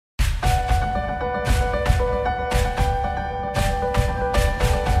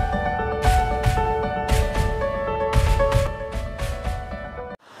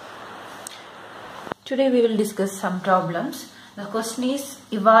Today we will discuss some problems. The question is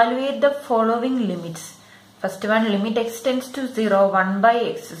evaluate the following limits. First one, limit x tends to 0, 1 by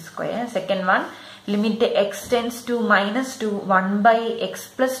x square. Second one, limit x tends to minus 2, 1 by x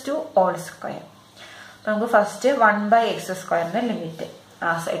plus 2 all square. So first 1 by x square limit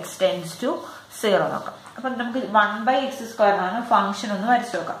as x tends to 0. So 1 by x square function 1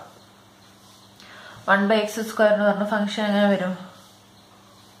 by x square function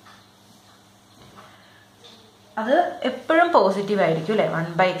that's positive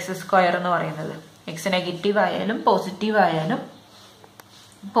 1 by x square x negative positive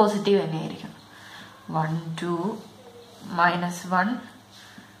positive 1 2 minus 1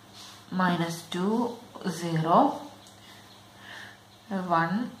 minus 2 0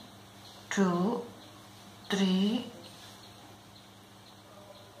 1 2 3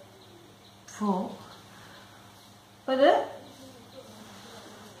 4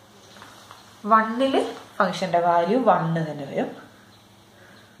 1 function value 1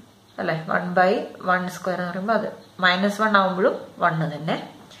 1 by 1 square minus 1 1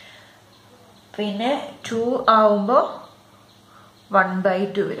 2 1 by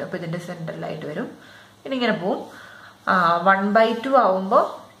 2 center light 1 by 2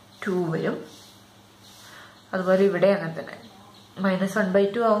 2 minus 1 by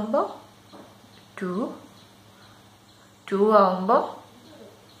 2 2 2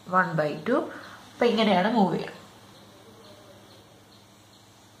 1 by 2 ഇങ്ങനെയാണ് move ചെയ്യുക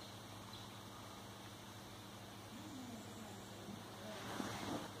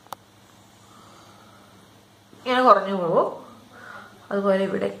ഇങ്ങനെ കുറഞ്ഞു പോകും അതുപോലെ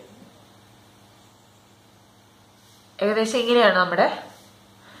ഇവിടെ ഏകദേശം ഇങ്ങനെയാണ് നമ്മുടെ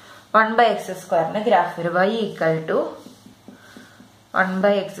 1 by x സ്ക്വയറിന്റെ ഗ്രാഫ് വരും y equal to 1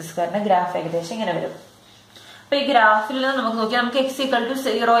 by x സ്ക്വയറിന്റെ ഗ്രാഫ് ഏകദേശം ഇങ്ങനെ വരും അപ്പോൾ ഈ ഗ്രാഫിൽ നിന്ന് നമുക്ക് നോക്കിയാൽ നമുക്ക് x equal to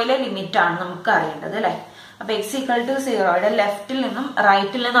 0 ലെ ലിമിറ്റ് ആണ് നമുക്ക് അറിയേണ്ടത് അല്ലേ അപ്പോൾ x equal to 0 യുടെ ലെഫ്റ്റിൽ നിന്നും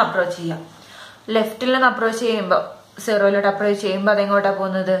റൈറ്റിൽ നിന്നും അപ്രോച്ച് ചെയ്യാം ലെഫ്റ്റിൽ നിന്ന് അപ്രോച്ച് ചെയ്യുമ്പോൾ 0 ലോട്ട് അപ്രോച്ച് ചെയ്യുമ്പോൾ അതെങ്ങോട്ടാ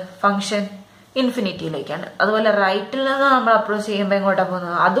പോകുന്നത് ഫംഗ്ഷൻ ഇൻഫിനിറ്റിയിലേക്കാണ് അതുപോലെ റൈറ്റിൽ നിന്ന് നമ്മൾ അപ്രോച്ച് ചെയ്യുമ്പോൾ എങ്ങോട്ടാ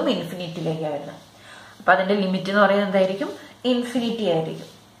പോകുന്നത് അതും ഇൻഫിനിറ്റിയിലേക്കാണ് വരുന്നത് അപ്പോൾ അതിന്റെ ലിമിറ്റ് എന്ന് പറയുന്നത് എന്തായിരിക്കും ഇൻഫിനിറ്റി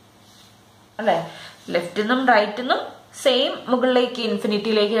ആയിരിക്കും അല്ലേ ലെഫ്റ്റിൽ നിന്നും റൈറ്റിൽ നിന്നും സെയിം മുകളിലേക്ക്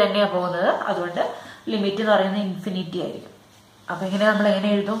ഇൻഫിനിറ്റിയിലേക്ക് തന്നെയാണ് പോകുന്നത് അതുകൊണ്ട് ലിമിറ്റ് എന്ന് പറയുന്നത് ഇൻഫിനിറ്റി ആയിരിക്കും അപ്പോൾ ഇങ്ങനെ നമ്മൾ എങ്ങനെ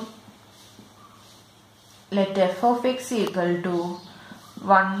എഴുതും let f of x equal to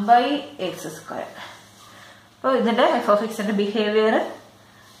 1 by x square അപ്പോൾ ഇതിന്റെ f of x ന്റെ ബിഹേവിയർ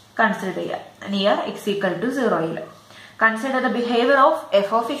കൺസിഡർ ചെയ്യാം നിയർ x equal to 0 യിൽ consider the behavior of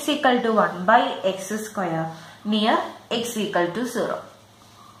f of x equal to 1 by x square near x equal to 0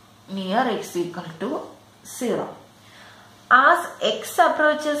 near x equal to 0 as x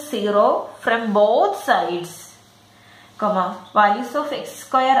approaches 0 from both sides, values of x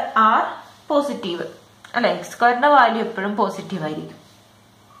square are positive. x square ന്റെ value എപ്പോഴും positive ആയിരിക്കും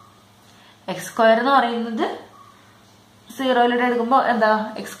x square എന്ന് പറയുന്നത് 0 ലോട്ട് എടുക്കുമ്പോൾ എന്താ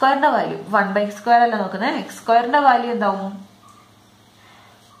x square ന്റെ value 1 by x square അല്ല നോക്കുന്നത് x square ന്റെ വാല്യൂ എന്താവും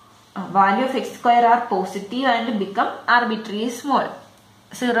value of x square are positive and become arbitrarily small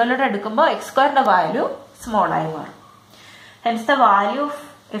 0 ലോട്ട് എടുക്കുമ്പോൾ x square ന്റെ വാല്യൂ സ്മോൾ ആയി മാറും hence the value of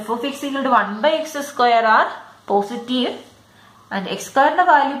f of x equal to 1 by x square are positive and x square ന്റെ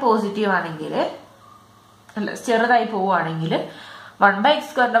value positive ആണെങ്കിൽ അല്ല ചെറുതായി പോവുകയാണെങ്കിൽ 1 by x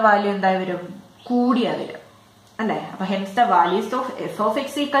square ന്റെ value എന്തായി വരും കൂടിയാ വരും അല്ലേ അപ്പോൾ hence the values of f of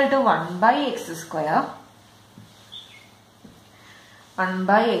x equal to 1 by x square 1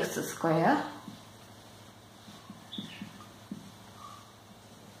 by x square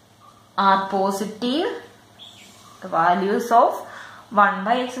are positive. The values of 1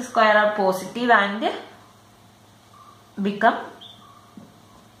 by x square are positive and become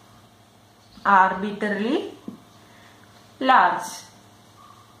arbitrarily large.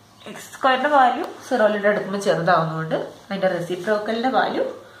 x square value 0 ലോട്ട് എടുക്കുമ്പോൾ ചെറുതാവുന്നതുകൊണ്ട് അതിന്റെ റെസിപ്രോക്കലിന്റെ value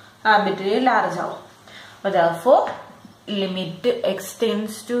arbitrarily large ആവും. അപ്പോൾ therefore limit x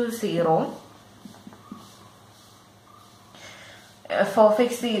tends to 0 f of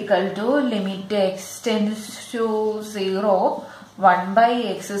x equal to limit x tends to 0 1 by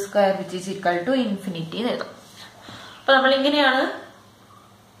x square which is equal to infinity എന്ന് എഴുതാം അപ്പോൾ നമ്മൾ ഇങ്ങനെയാണ്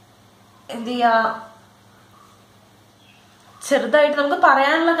എന്ത് ചെയ്യാ ചെറുതായിട്ട് നമുക്ക്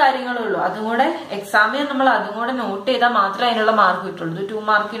പറയാനുള്ള കാര്യങ്ങളേ ഉള്ളൂ അതും കൂടെ എക്സാമിന് നമ്മൾ അതും കൂടെ നോട്ട് ചെയ്താൽ മാത്രമേ അതിനുള്ള മാർക്ക് കിട്ടുള്ളൂ 2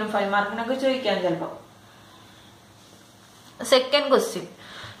 മാർക്കിനും 5 മാർക്കിനൊക്കെ ചോദിക്കാൻ ചിലപ്പോൾ സെക്കൻഡ് ക്വസ്റ്റ്യൻ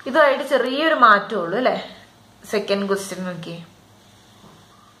ഇതുമായിട്ട് ചെറിയൊരു മാറ്റമുള്ളൂ അല്ലേ സെക്കൻഡ് ക്വസ്റ്റ്യൻ നോക്കി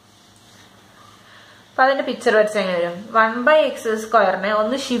അപ്പോൾ അതിന്റെ പിക്ചർ വരച്ച എങ്ങനെ വരും 1 by x സ്ക്വയറിനെ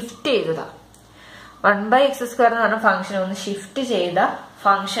ഒന്ന് ഷിഫ്റ്റ് ചെയ്തതാ 1 by x square എന്ന് പറഞ്ഞ ഫംഗ്ഷൻ ഒന്ന് ഷിഫ്റ്റ് ചെയ്ത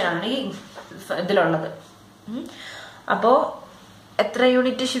ഫംഗ്ഷൻ ആണ് ഈ ഇതിലുള്ളത്. അപ്പോൾ എത്ര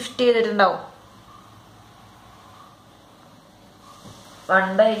യൂണിറ്റ് ഷിഫ്റ്റ് ചെയ്തിട്ടുണ്ടാവും?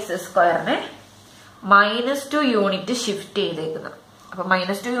 1/x² -2 യൂണിറ്റ് ഷിഫ്റ്റ് ചെയ്തേക്കുന്നത്. അപ്പൊ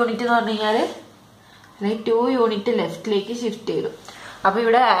 -2 യൂണിറ്റ് എന്ന് പറഞ്ഞു കഴിഞ്ഞാല് 2 യൂണിറ്റ് ലെഫ്റ്റിലേക്ക് ഷിഫ്റ്റ് ചെയ്തു. അപ്പൊ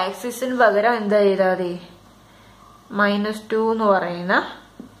ഇവിടെ ആക്സിസിന് പകരം എന്താ ചെയ്താൽ മതി? -2 എന്ന് പറയുന്ന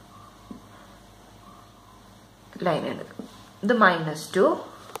ലൈൻ എടുക്കും. ഇത് -2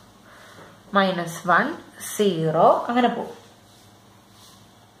 -1 0 അങ്ങനെ പോകും.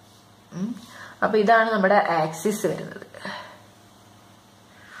 അപ്പൊ ഇതാണ് നമ്മുടെ ആക്സിസ് വരുന്നത്.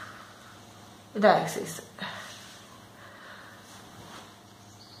 ഇത് ആക്സിസ്.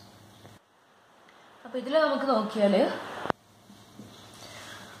 അപ്പൊ ഇതിൽ നമുക്ക് നോക്കിയാല്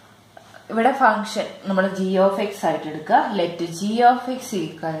ഇവിടെ ഫംഗ്ഷൻ നമ്മൾ g(x) ആയിട്ട് എടുക്കുക. ലെറ്റ് g(x) =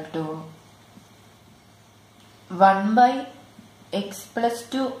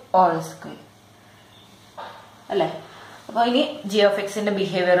 1/x+2 (2) അല്ലെ? അപ്പൊ ഇനി g(x)ന്റെ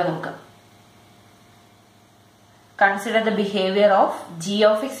ബിഹേവിയർ നോക്കാം. Consider the behavior of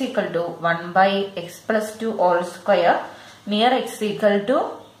g(x) = 1/x+2 (2) near x =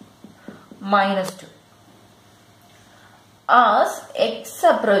 -2. As x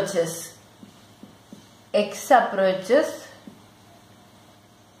approaches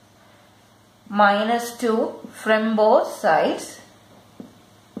 -2 from both sides,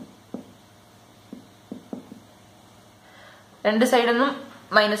 രണ്ട് സൈഡൊന്നും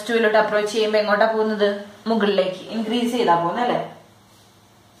 -2 അപ്രോച്ച് ചെയ്യുമ്പോൾ എങ്ങോട്ടാ പോകുന്നത്? മുകളിലേക്ക് ഇൻക്രീസ് ചെയ്താ പോകുന്നത് അല്ലെ?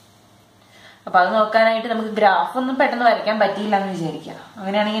 അപ്പൊ അത് നോക്കാനായിട്ട് നമുക്ക് ഗ്രാഫ് ഒന്നും പെട്ടെന്ന് വരയ്ക്കാൻ പറ്റിയില്ല എന്ന് വിചാരിക്കാം.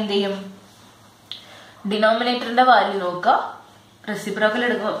 അങ്ങനെയാണെങ്കിൽ എന്ത് ചെയ്യും? ഡിനോമിനേറ്ററിന്റെ വാല്യൂ നോക്കുക. റെസിപ്രോക്കൽ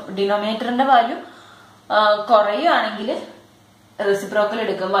എടുക്കുമ്പോൾ ഡിനോമിനേറ്ററിന്റെ വാല്യൂ കുറയുകയാണെങ്കിൽ റെസിപ്രോക്കൽ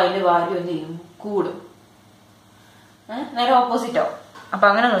എടുക്കുമ്പോൾ അതിന്റെ വാല്യൂ എന്ത് ചെയ്യും? കൂടും. നേരെ ഓപ്പോസിറ്റോ. അപ്പൊ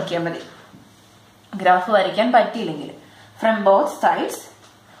അങ്ങനെ നോക്കിയാൽ മതി. ഗ്രാഫ് വരയ്ക്കാൻ പറ്റിയില്ലെങ്കിൽ from both sides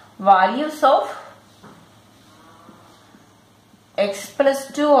values of x+2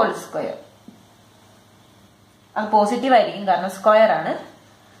 (2) അത് പോസിറ്റീവ് ആയിരിക്കും, കാരണം സ്ക്വയർ ആണ്.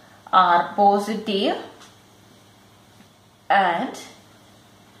 Are positive and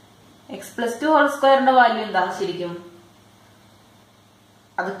x+2 (2) value എന്താ? ശരിക്കും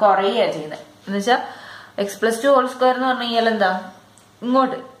അത് കുറയുക ചെയ്യുന്നത്. എന്നുവെച്ചാൽ x+2 (2) എന്ന് പറഞ്ഞു കഴിഞ്ഞാൽ എന്താ?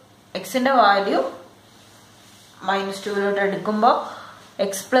 ഇങ്ങോട്ട് എക്സിന്റെ വാല്യൂ -2 എടുക്കുമ്പോൾ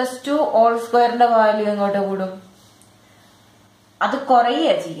x+2 (2) വാല്യൂ എങ്ങോട്ട് കൂടും? അത് കുറയുക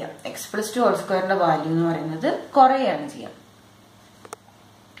ചെയ്യാം. x+2 (2) വാല്യൂ എന്ന് പറയുന്നത് കുറയാണ് ചെയ്യാം.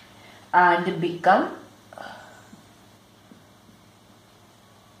 ആൻഡ് ബിക്കം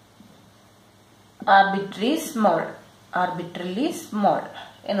arbitrarily small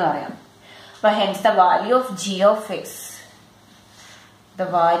എന്ന് പറയാം. അപ്പൊ hence the value of g(x)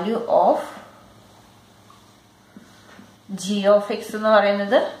 എന്ന്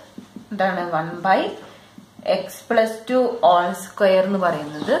പറയുന്നത് എന്താണ്? 1/x+2 (2) എന്ന്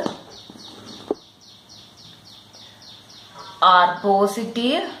പറയുന്നത് ആർ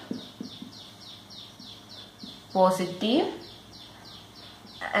പോസിറ്റീവ്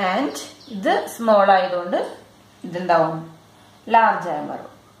ആൻഡ് ഇത് സ്മോൾ ആയതുകൊണ്ട് ഇതെന്താവും? ലാർജ് ആയി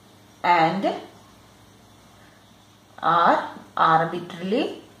മാറും. And R arbitrarily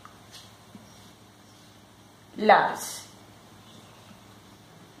large.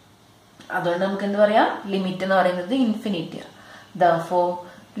 അതുകൊണ്ട് നമുക്ക് എന്ത് പറയാം? ലിമിറ്റ് എന്ന് പറയുന്നത് infinity. Therefore,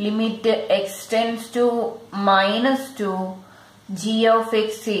 limit x tends to -2 g(x)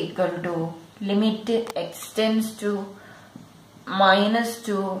 = limit x tends to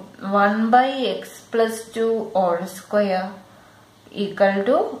 -2 1/x+2 (2) =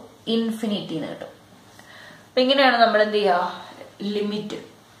 infinity എന്ന് കിട്ടും. അപ്പൊ ഇങ്ങനെയാണ് നമ്മൾ എന്ത് ചെയ്യുക? Limit,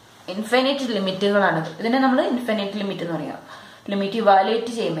 infinite ലിമിറ്റുകളാണ്. ഇതിനെ നമ്മൾ ഇൻഫിനിറ്റ് ലിമിറ്റ് എന്ന് പറയാം. ലിമിറ്റ്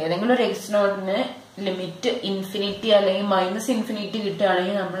ഇവാലുവേറ്റ് ചെയ്യുമ്പോൾ ഏതെങ്കിലും ഒരു x0 ലിമിറ്റ് ഇൻഫിനിറ്റി അല്ലെങ്കിൽ -∞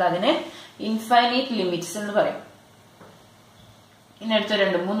 കിട്ടുകയാണെങ്കിൽ നമ്മൾ അതിനെ ഇൻഫൈനൈറ്റ് ലിമിറ്റ്സ് എന്ന് പറയും. ഇനി അടുത്ത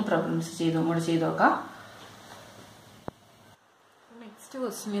 2-3 പ്രോബ്ലംസ് ചെയ്ത് നോക്കാം. നെക്സ്റ്റ്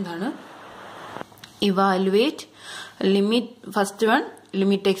ക്വസ്റ്റ്യൻ ഇതാണ്. Evaluate limit. First one,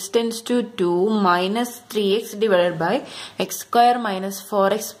 limit x tends to 2 -3x divided by x² -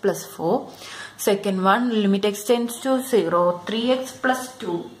 4x plus 4. Second one, limit x tends to 0 3x plus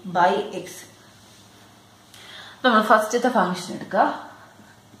 2 by x. നമ്മൾ ഫസ്റ്റത്തെ ഫംഗ്ഷൻ എടുക്കുക.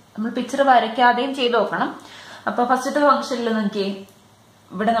 നമ്മൾ പിക്ചർ വരയ്ക്കാതെയും ചെയ്ത് നോക്കണം. അപ്പൊ ഫസ്റ്റത്തെ ഫംഗ്ഷനിൽ നോക്കി,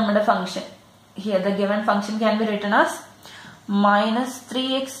 ഇവിടെ നമ്മുടെ function here the given function can be written as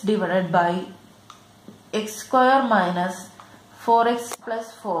 -3x divided by x² - 4x plus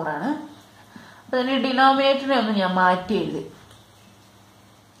 4 ആണ്. അപ്പൊ അതിന്റെ ഡിനോമിനേറ്ററിനെ ഒന്ന് ഞാൻ മാറ്റി എഴുതി.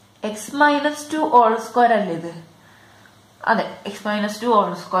 എക്സ് മൈനസ് 2 ഹോൾ സ്ക്വയർ അല്ലേ ഇത്? അതെ, എക്സ് മൈനസ് 2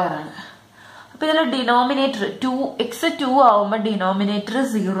 ഹോൾ സ്ക്വയർ ആണ്. അപ്പൊ ഇതിൽ ഡിനോമിനേറ്റർ 2 ആവുമ്പോ ഡിനോമിനേറ്റർ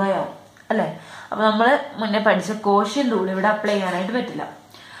 0 ആവും അല്ലെ? അപ്പൊ നമ്മള് മുന്നേ പഠിച്ച കോഷ്യന്റ് റൂൾ ഇവിടെ അപ്ലൈ ചെയ്യാനായിട്ട് പറ്റില്ല.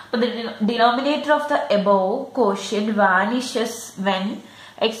 അപ്പൊ denominator of the above quotient vanishes when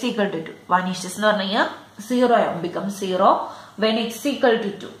X equal to 2. Vanishes എന്ന് പറഞ്ഞു കഴിഞ്ഞാൽ 0 ആവും, become 0 when X equal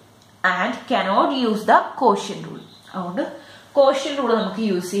to 2 and cannot use the quotient rule. അതുകൊണ്ട് കോഷ്യന്റ് റൂൾ നമുക്ക്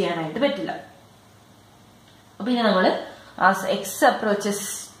യൂസ് ചെയ്യാനായിട്ട് പറ്റില്ല. അപ്പൊ ഇനി നമ്മള് ആസ് എക്സ് അപ്രോച്ചസ്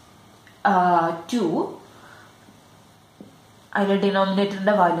 2 അതിലെ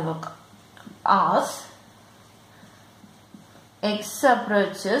ഡിനോമിനേറ്ററിന്റെ വാല്യൂ നോക്കാം. ആസ് എക്സ്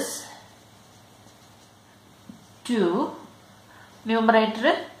അപ്രോച്ചസ് 2 ന്യൂമറേറ്റർ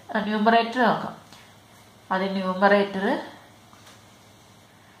നോക്കാം. അത് ന്യൂമറേറ്റർ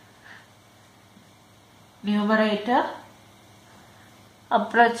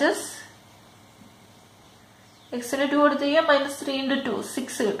അപ്രോച്ചസ് എക്സിന് 2 കൊടുത്ത് കഴിഞ്ഞാൽ -3 × 2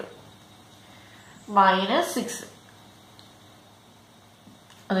 6 കിട്ടും. -6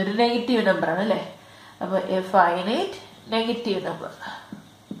 അതൊരു നെഗറ്റീവ് നമ്പർ ആണ് അല്ലേ? അപ്പൊ എ ഫൈനൈറ്റ് നെഗറ്റീവ് നമ്പർ.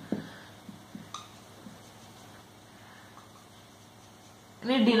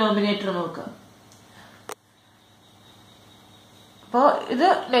 ഇനി ഡിനോമിനേറ്റർ നോക്കുക. അപ്പോ ഇത്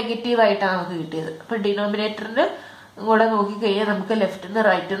നെഗറ്റീവ് ആയിട്ടാണ് നമുക്ക് കിട്ടിയത്. അപ്പൊ ഡിനോമിനേറ്ററിന്റെ കൂടെ നോക്കിക്കഴിഞ്ഞാൽ നമുക്ക് ലെഫ്റ്റിന്ന്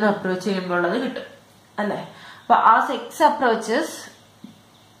റൈറ്റിന്ന് അപ്രോച്ച് ചെയ്യുമ്പോൾ ഉള്ളത് കിട്ടും അല്ലെ? അപ്പൊ as X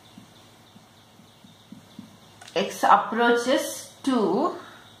approaches 2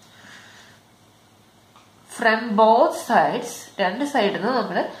 from both sides, രണ്ട് സൈഡിൽ നിന്ന്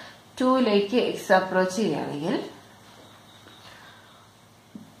നമ്മൾ 2ലേക്ക് എക്സ് അപ്രോച്ച് ചെയ്യുകയാണെങ്കിൽ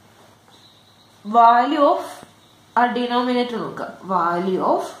വാല്യൂ ഓഫ് ആ ഡിനോമിനേറ്റർ നോക്കുക. Value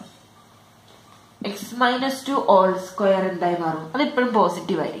of X minus 2 whole square എന്തായി മാറും? അതിപ്പോഴും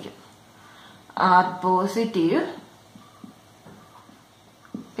പോസിറ്റീവ് ആയിരിക്കും. Are positive.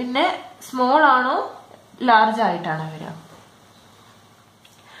 പിന്നെ സ്മോൾ ആണോ ലാർജ് ആയിട്ടാണോ വരിക?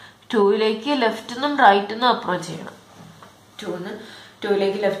 2ലേക്ക് ലെഫ്റ്റിന്നും റൈറ്റിന്നും അപ്രോച്ച് ചെയ്യണം.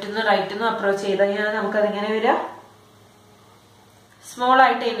 2ലേക്ക് ലെഫ്റ്റിന്നും റൈറ്റിന്നും അപ്രോച്ച് ചെയ്ത് കഴിഞ്ഞാൽ നമുക്കതെങ്ങനെ വരിക? സ്മോൾ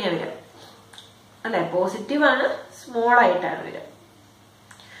ആയിട്ട് തന്നെയാണ് വരിക അല്ലെ? പോസിറ്റീവ് ആണ്, സ്മോൾ ആയിട്ടാണ് വരിക.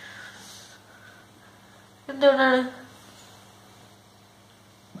 എന്തുകൊണ്ടാണ്?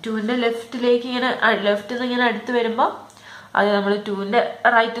 2ന്റെ ലെഫ്റ്റിലേക്ക് ലെഫ്റ്റിന്ന് ഇങ്ങനെ അടുത്ത് വരുമ്പോ അത് നമ്മൾ 2ന്റെ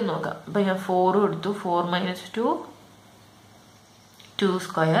റൈറ്റ് നോക്കാം. അപ്പൊ ഞാൻ 4 കൊടുത്തു. 4 - 2 2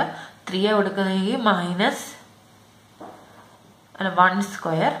 സ്ക്വയർ. 3 കൊടുക്കുന്നെങ്കിൽ -1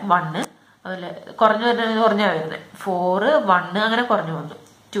 സ്ക്വയർ 1. അതുപോലെ കുറഞ്ഞു വരുന്നത് 4 1 അങ്ങനെ കുറഞ്ഞു വന്നു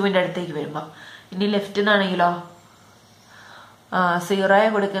 2ന്റെ അടുത്തേക്ക് വരുമ്പോ. ഇനി ലെഫ്റ്റ് നിന്നാണെങ്കിലോ 0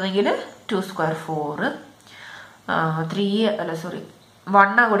 കൊടുക്കുന്നെങ്കിൽ 2 സ്ക്വയർ 4.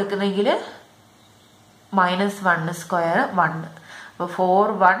 1 കൊടുക്കുന്നെങ്കിൽ -1 സ്ക്വയർ 1. അപ്പൊ 4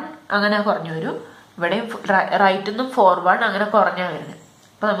 1 അങ്ങനെ കുറഞ്ഞു വരും. ഇവിടെ റൈറ്റിൽ നിന്നും 4 1 അങ്ങനെ കുറഞ്ഞാ വരുന്നത്.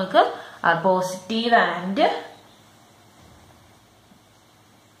 അപ്പൊ നമുക്ക് positive and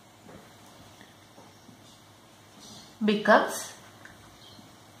becomes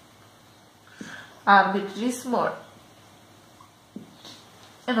arbitrary small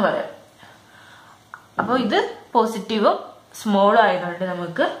എന്ന് പറയാം. അപ്പൊ ഇത് പോസിറ്റീവും സ്മോളും ആയതുകൊണ്ട്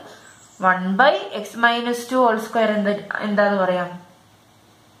നമുക്ക് 1/x - 2 ഹോൾ സ്ക്വയർ എന്താന്ന് പറയാം?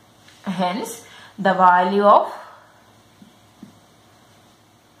 Hence the value of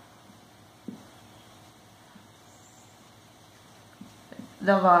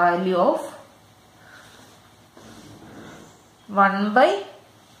the value of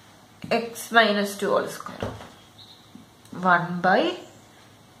 1/x minus 2 whole square.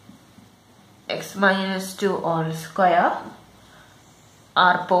 1/x minus 2 whole square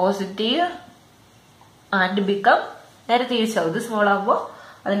are positive and become നേരെ തിരിച്ചാവും. ഇത് സ്മോൾ ആകുമ്പോൾ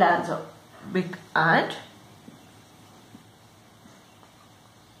അത് ലാർജ് ആവും. Big and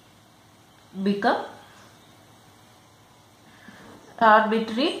become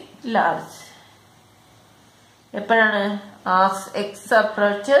arbitrary large. എപ്പോഴാണ്? as x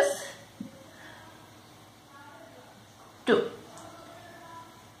approaches 2.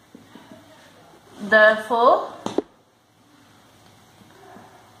 Therefore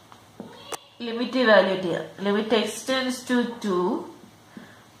limit evaluate here. Limit x tends to 2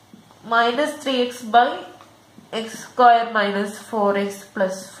 minus 3x by x square minus 4x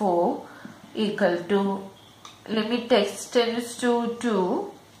plus 4 equal to limit x tends to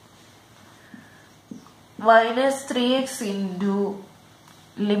 2 minus 3x into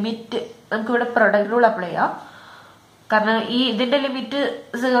limit. നമുക്ക് ഇവിടെ product rule apply ചെയ്യാം. കാരണം ഇതിന്റെ limit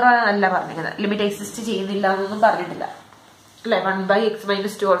 0 അല്ല പറഞ്ഞിരിക്കുന്നത്. Limit exist ചെയ്യുന്നില്ല എന്നൊന്നും പറഞ്ഞിട്ടില്ല. അല്ലെ 1/x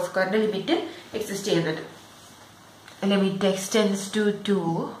 - 2 whole square limit exist ചെയ്യുന്നുണ്ട്. Limit x tends to 2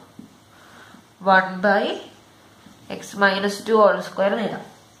 1/x - 2 whole square നേടാം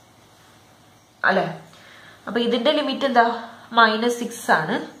അല്ലെ. അപ്പൊ ഇതിന്റെ ലിമിറ്റ് എന്താ -6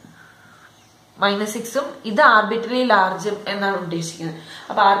 ആണ്. -6ഉം ഇത് ആർബിട്രറി ലാർജും എന്നാണ് ഉദ്ദേശിക്കുന്നത്.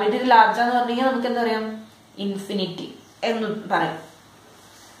 അപ്പൊ ആർബിട്രറി ലാർജ് എന്ന് പറഞ്ഞു കഴിഞ്ഞാൽ നമുക്ക് എന്താ പറയാം, ഇൻഫിനിറ്റി എന്ന് പറയാം.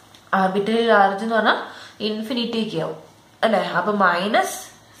 ആർബിട്രറി ലാർജ് എന്ന് പറഞ്ഞാൽ ഇൻഫിനിറ്റിക്ക് ആവും അല്ലെ. അപ്പൊ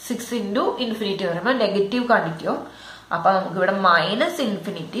 -6 ഇൻറ്റു ഇൻഫിനിറ്റി പറയുമ്പോൾ നെഗറ്റീവ് ക്വാണ്ടിറ്റിയോ. അപ്പൊ നമുക്ക് ഇവിടെ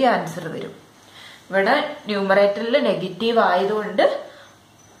 -∞ ആൻസർ വരും. ഇവിടെ ന്യൂമറേറ്ററിൽ നെഗറ്റീവ് ആയതുകൊണ്ട്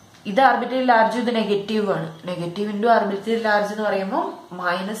ഇത് ആർബിട്രറി ലാർജ്, ഇത് നെഗറ്റീവ് ആണ്. നെഗറ്റീവ് ഇൻറ്റു ആർബിട്രറി ലാർജ് എന്ന് പറയുമ്പോൾ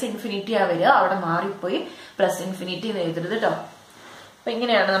 -∞ ആ വരിക. അവിടെ മാറിപ്പോയി +∞ എന്ന് എഴുതരുത് കേട്ടോ. അപ്പൊ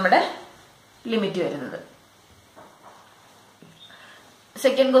ഇങ്ങനെയാണ് നമ്മുടെ ലിമിറ്റ് വരുന്നത്.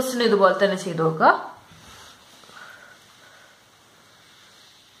 സെക്കൻഡ് ക്വസ്റ്റ്യൻ ഇതുപോലെ തന്നെ ചെയ്തു നോക്കുക.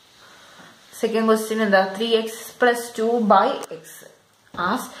 സെക്കൻഡ് ക്വസ്റ്റ്യൻ എന്താ, 3x + 2/x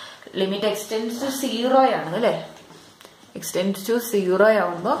as limit x tends to 0 ആണ് അല്ലെ. x tends to 0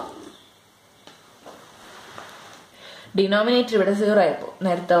 ആവുമ്പോ ഡിനോമിനേറ്റർ ഇവിടെ 0 ആയപ്പോ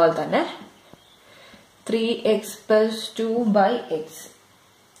നേരത്തെ പോലെ തന്നെ 3x + 2/x.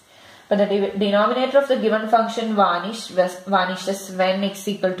 But the denominator of the given function vanishes when x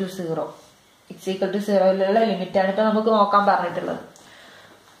equal to 0. x equal to 0 limit ആണ് ഇപ്പൊ നമുക്ക് നോക്കാൻ പറഞ്ഞിട്ടുള്ളത്.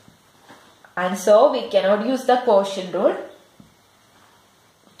 And so we cannot use the quotient rule.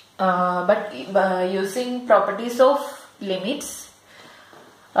 But using properties of limits,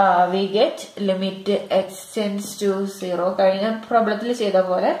 we get limit x tends to 0. കഴിഞ്ഞ പ്രോബ്ലത്തിൽ ചെയ്ത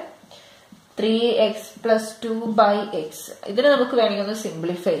പോലെ 3x + 2/x. ഇതിനെ നമുക്ക് വേണമെങ്കിൽ ഒന്ന്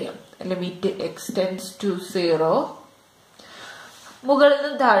സിംപ്ലിഫൈ ചെയ്യാം. Limit x tends to 0. മുകളിൽ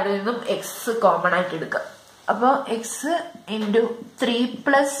നിന്നും താഴെ നിന്നും x കോമൺ ആയിട്ട് എടുക്കാം. അപ്പൊ x ഇൻറ്റു 3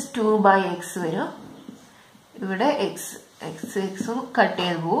 + 2/x വരും. ഇവിടെ എക്സും കട്ട്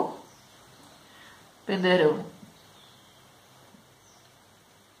ചെയ്ത് പോവും. അപ്പൊ എന്ത് വരും,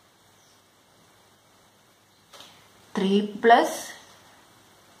 3 +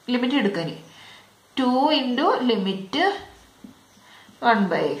 ലിമിറ്റ് എടുക്കാൻ 2 ഇൻറ്റു ലിമിറ്റ്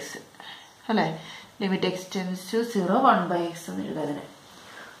 1/x അല്ലെ. Limit x tends to 0 1/x എന്ന് എഴുതാതിന്.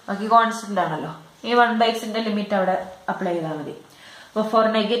 ബാക്കി കോൺസ്റ്റന്റ് ആണല്ലോ. ഈ 1/xന്റെ ലിമിറ്റ് അവിടെ അപ്ലൈ ചെയ്താൽ മതി. അപ്പൊ four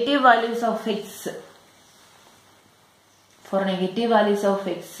negative values of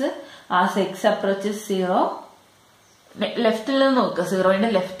X as X approaches 0, ലെഫ്റ്റിൽ നിന്ന് നോക്കുക. 0ന്റെ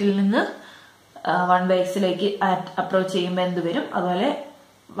ലെഫ്റ്റിൽ നിന്ന് 1/xലേക്ക് അപ്രോച്ച് ചെയ്യുമ്പോൾ എന്ത് വരും, അതുപോലെ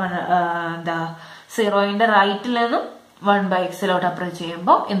 0ന്റെ റൈറ്റിൽ നിന്നും 1/xലോട്ട് അപ്രോച്ച്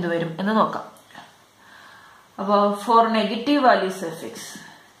ചെയ്യുമ്പോൾ എന്ത് വരും എന്ന് നോക്കാം. അപ്പൊ four negative values of X,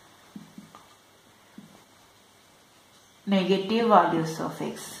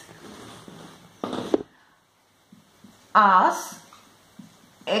 as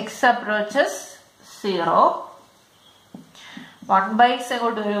x approaches 0, 1/x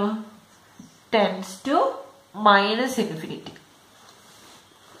എങ്ങോട്ട് വരും, tends to -∞.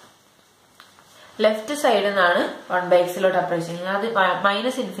 ലെഫ്റ്റ് സൈഡിൽ നിന്നാണ് 1/xലോട്ട് അപ്രോച്ച് ചെയ്യുന്നത്. അത്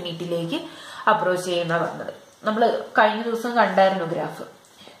 -∞ അപ്രോച്ച് ചെയ്യുന്ന പറഞ്ഞത് നമ്മൾ കഴിഞ്ഞ ദിവസം കണ്ടായിരുന്നു ഗ്രാഫ്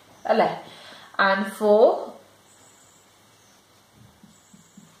അല്ലെ. And four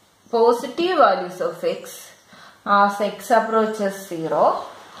positive values of X as x approaches 0,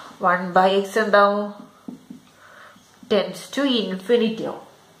 1/x എന്താവും, tends to ∞.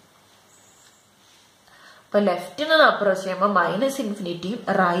 അപ്പൊ ലെഫ്റ്റിൽ നിന്ന് അപ്രോച്ച് ചെയ്യുമ്പോൾ -∞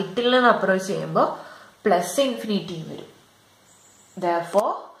 റൈറ്റിൽ നിന്ന് അപ്രോച്ച് ചെയ്യുമ്പോൾ +∞ വരും.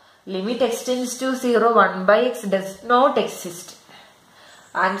 Therefore, limit x tends to 0, 1/x does not exist.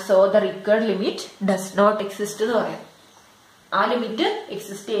 And so the required limit does not exist എന്ന് പറയാം. ആ ലിമിറ്റ്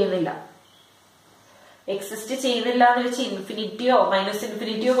എക്സിസ്റ്റ് ചെയ്യുന്നില്ല. എക്സിസ്റ്റ് ചെയ്യുന്നില്ല എന്ന് വെച്ച് ഇൻഫിനിറ്റിയോ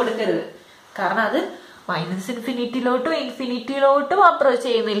 -∞ കൊടുക്കരുത്. കാരണം അത് -∞ലോട്ടും ഇൻഫിനിറ്റിയിലോട്ടും അപ്രോച്ച്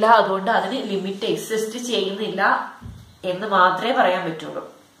ചെയ്യുന്നില്ല. അതുകൊണ്ട് അതിന് ലിമിറ്റ് എക്സിസ്റ്റ് ചെയ്യുന്നില്ല എന്ന് മാത്രമേ പറയാൻ പറ്റുള്ളൂ.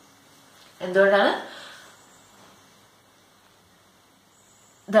 എന്തുകൊണ്ടാണ്,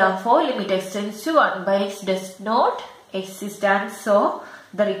 therefore limit x tends to 1/x does not exist, and so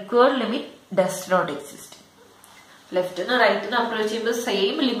the required limit does not exist. ലെഫ്റ്റിന്ന് റൈറ്റിന്ന് approach ചെയ്യുമ്പോൾ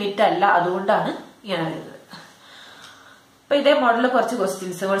സെയിം ലിമിറ്റ് അല്ല, അതുകൊണ്ടാണ് ഇങ്ങനെ വരുന്നത്. അപ്പൊ ഇതേ മോഡലിൽ കുറച്ച്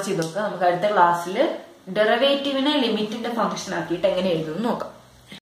ക്വസ്റ്റ്യൻസ് കൂടെ ചെയ്ത് നോക്കാം. നമുക്ക് അടുത്ത ക്ലാസ്സിൽ ഡെറിവേറ്റീവിനെ ലിമിറ്റിന്റെ ഫംഗ്ഷൻ ആക്കിയിട്ട് എങ്ങനെ എഴുതുമെന്ന് നോക്കാം.